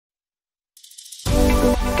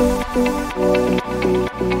Hi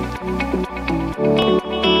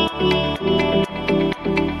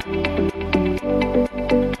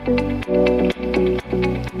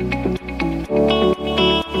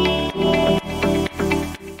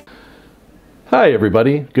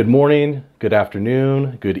everybody, good morning, good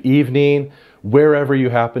afternoon, good evening, wherever you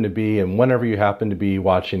happen to be and whenever you happen to be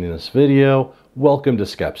watching this video, welcome to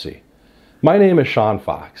Skepsy. My name is Sean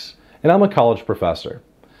Fox and I'm a college professor.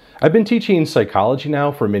 I've been teaching psychology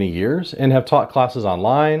now for many years and have taught classes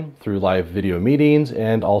online, through live video meetings,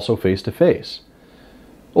 and also face-to-face.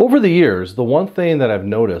 Over the years, the one thing that I've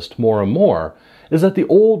noticed more and more is that the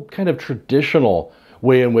old kind of traditional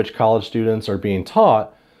way in which college students are being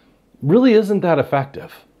taught really isn't that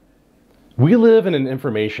effective. We live in an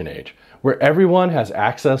information age where everyone has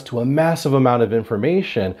access to a massive amount of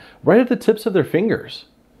information right at the tips of their fingers.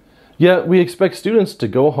 Yet we expect students to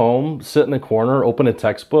go home, sit in a corner, open a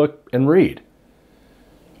textbook, and read.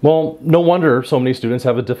 Well, no wonder so many students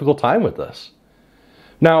have a difficult time with this.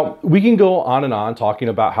 Now, we can go on and on talking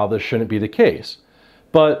about how this shouldn't be the case,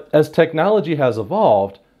 but as technology has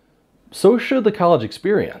evolved, so should the college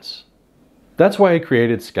experience. That's why I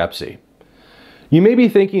created Skepsy. You may be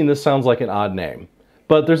thinking this sounds like an odd name,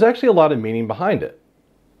 but there's actually a lot of meaning behind it.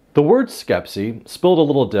 The word Skepsy, spelled a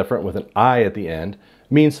little different with an I at the end,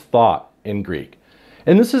 means thought in Greek.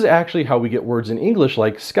 And this is actually how we get words in English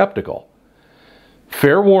like skeptical.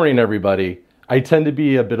 Fair warning everybody, I tend to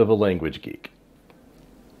be a bit of a language geek.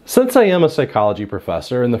 Since I am a psychology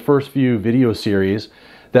professor and the first few video series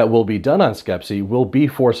that will be done on Skepsy will be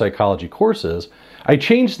for psychology courses, I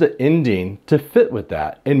changed the ending to fit with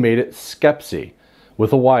that and made it Skepsy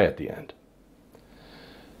with a Y at the end.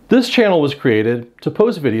 This channel was created to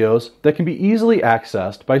post videos that can be easily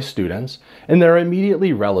accessed by students and they're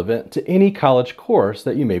immediately relevant to any college course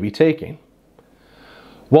that you may be taking.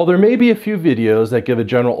 While there may be a few videos that give a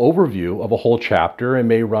general overview of a whole chapter and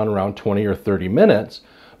may run around 20 or 30 minutes,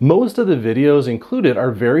 most of the videos included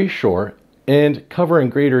are very short and cover in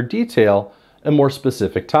greater detail a more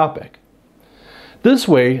specific topic. This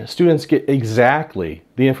way, students get exactly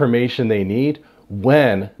the information they need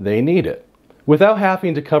when they need it, without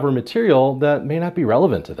having to cover material that may not be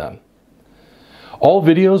relevant to them. All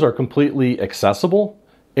videos are completely accessible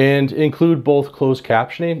and include both closed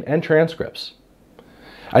captioning and transcripts.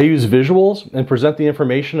 I use visuals and present the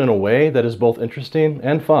information in a way that is both interesting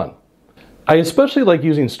and fun. I especially like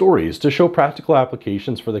using stories to show practical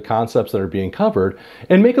applications for the concepts that are being covered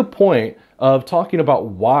and make a point of talking about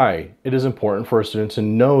why it is important for a student to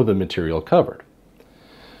know the material covered.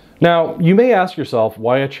 Now, you may ask yourself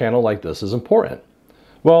why a channel like this is important.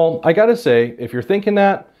 Well, I gotta say, if you're thinking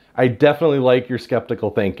that, I definitely like your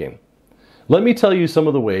skeptical thinking. Let me tell you some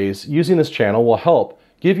of the ways using this channel will help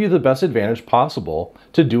give you the best advantage possible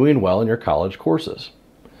to doing well in your college courses.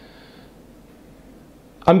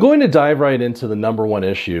 I'm going to dive right into the number one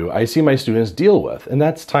issue I see my students deal with, and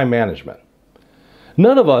that's time management.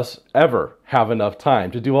 None of us ever have enough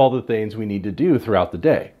time to do all the things we need to do throughout the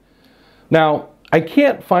day. Now, I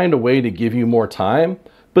can't find a way to give you more time,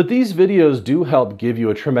 but these videos do help give you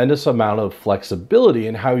a tremendous amount of flexibility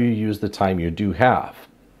in how you use the time you do have.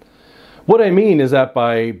 What I mean is that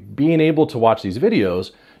by being able to watch these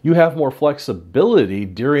videos, you have more flexibility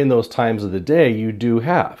during those times of the day you do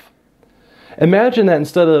have. Imagine that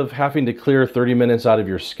instead of having to clear 30 minutes out of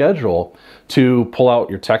your schedule to pull out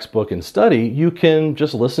your textbook and study, you can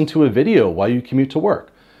just listen to a video while you commute to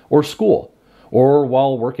work or school, or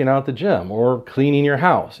while working out at the gym or cleaning your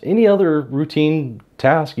house, any other routine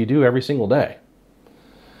task you do every single day.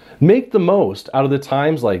 Make the most out of the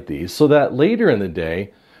times like these so that later in the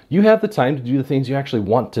day, you have the time to do the things you actually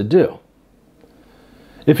want to do.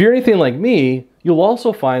 If you're anything like me, you'll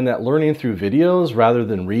also find that learning through videos rather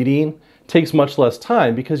than reading takes much less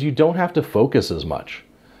time because you don't have to focus as much.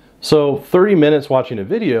 So 30 minutes watching a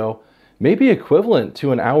video may be equivalent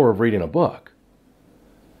to an hour of reading a book.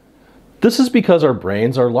 This is because our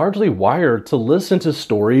brains are largely wired to listen to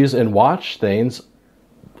stories and watch things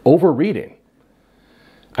over reading.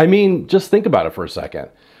 I mean, just think about it for a second.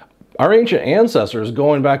 Our ancient ancestors,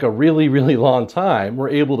 going back a really, really long time, were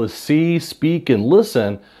able to see, speak, and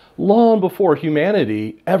listen long before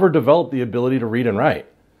humanity ever developed the ability to read and write.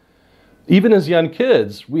 Even as young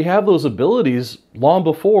kids, we have those abilities long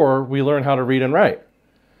before we learn how to read and write.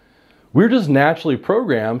 We're just naturally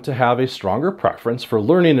programmed to have a stronger preference for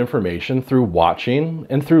learning information through watching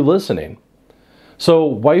and through listening. So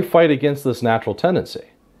why fight against this natural tendency?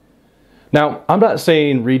 Now, I'm not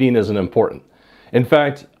saying reading isn't important. In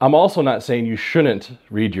fact, I'm also not saying you shouldn't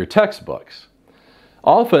read your textbooks.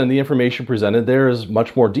 Often, the information presented there is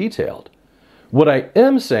much more detailed. What I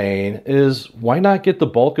am saying is, why not get the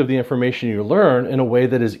bulk of the information you learn in a way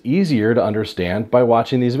that is easier to understand by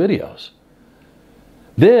watching these videos?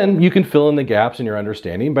 Then you can fill in the gaps in your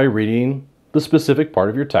understanding by reading the specific part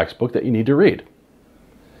of your textbook that you need to read.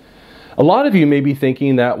 A lot of you may be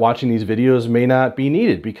thinking that watching these videos may not be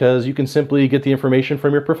needed because you can simply get the information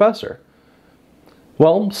from your professor.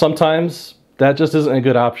 Well, sometimes that just isn't a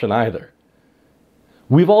good option either.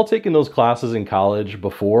 We've all taken those classes in college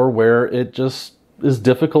before where it just is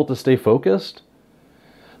difficult to stay focused.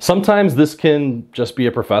 Sometimes this can just be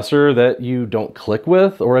a professor that you don't click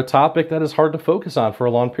with or a topic that is hard to focus on for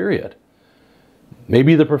a long period.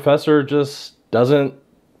 Maybe the professor just doesn't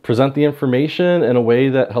present the information in a way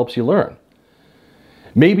that helps you learn.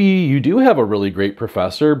 Maybe you do have a really great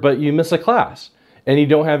professor, but you miss a class and you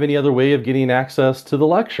don't have any other way of getting access to the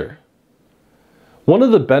lecture. One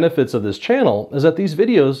of the benefits of this channel is that these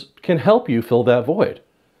videos can help you fill that void.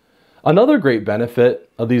 Another great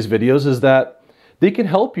benefit of these videos is that they can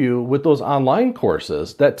help you with those online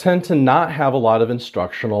courses that tend to not have a lot of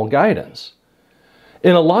instructional guidance.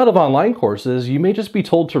 In a lot of online courses, you may just be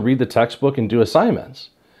told to read the textbook and do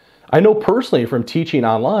assignments. I know personally from teaching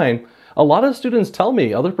online, a lot of students tell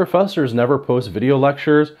me other professors never post video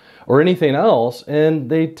lectures or anything else, and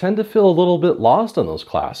they tend to feel a little bit lost in those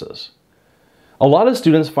classes. A lot of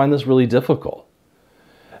students find this really difficult.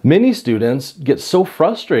 Many students get so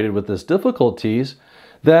frustrated with these difficulties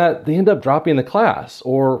that they end up dropping the class,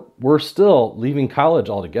 or worse still, leaving college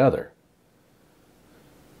altogether.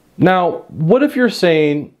 Now, what if you're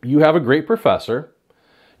saying you have a great professor,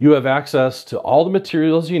 you have access to all the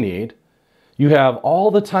materials you need, you have all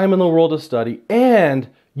the time in the world to study, and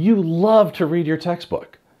you love to read your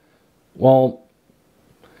textbook? Well,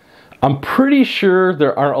 I'm pretty sure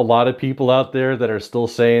there aren't a lot of people out there that are still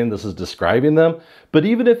saying this is describing them, but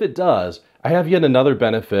even if it does, I have yet another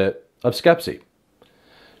benefit of Skepsy.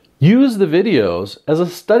 Use the videos as a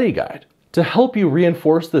study guide to help you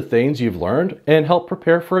reinforce the things you've learned and help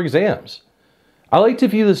prepare for exams. I like to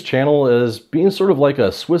view this channel as being sort of like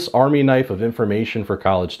a Swiss Army knife of information for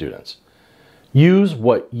college students. Use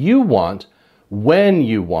what you want, when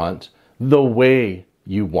you want, the way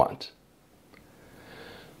you want.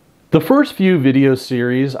 The first few video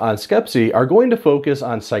series on Skepsy are going to focus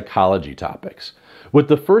on psychology topics, with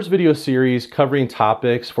the first video series covering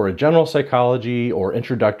topics for a general psychology or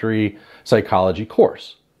introductory psychology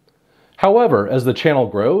course. However, as the channel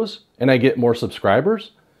grows and I get more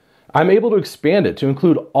subscribers, I'm able to expand it to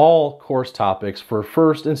include all course topics for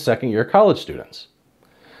first and second year college students.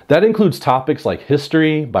 That includes topics like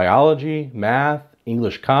history, biology, math,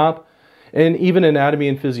 English comp, and even anatomy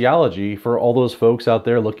and physiology for all those folks out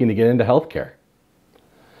there looking to get into healthcare.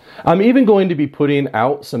 I'm even going to be putting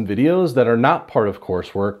out some videos that are not part of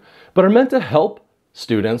coursework, but are meant to help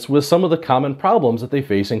students with some of the common problems that they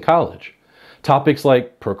face in college. Topics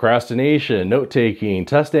like procrastination, note-taking,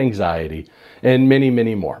 test anxiety, and many,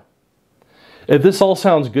 many more. If this all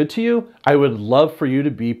sounds good to you, I would love for you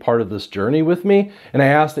to be part of this journey with me, and I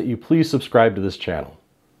ask that you please subscribe to this channel.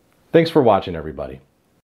 Thanks for watching, everybody.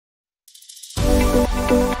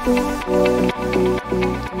 Thank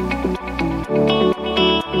you.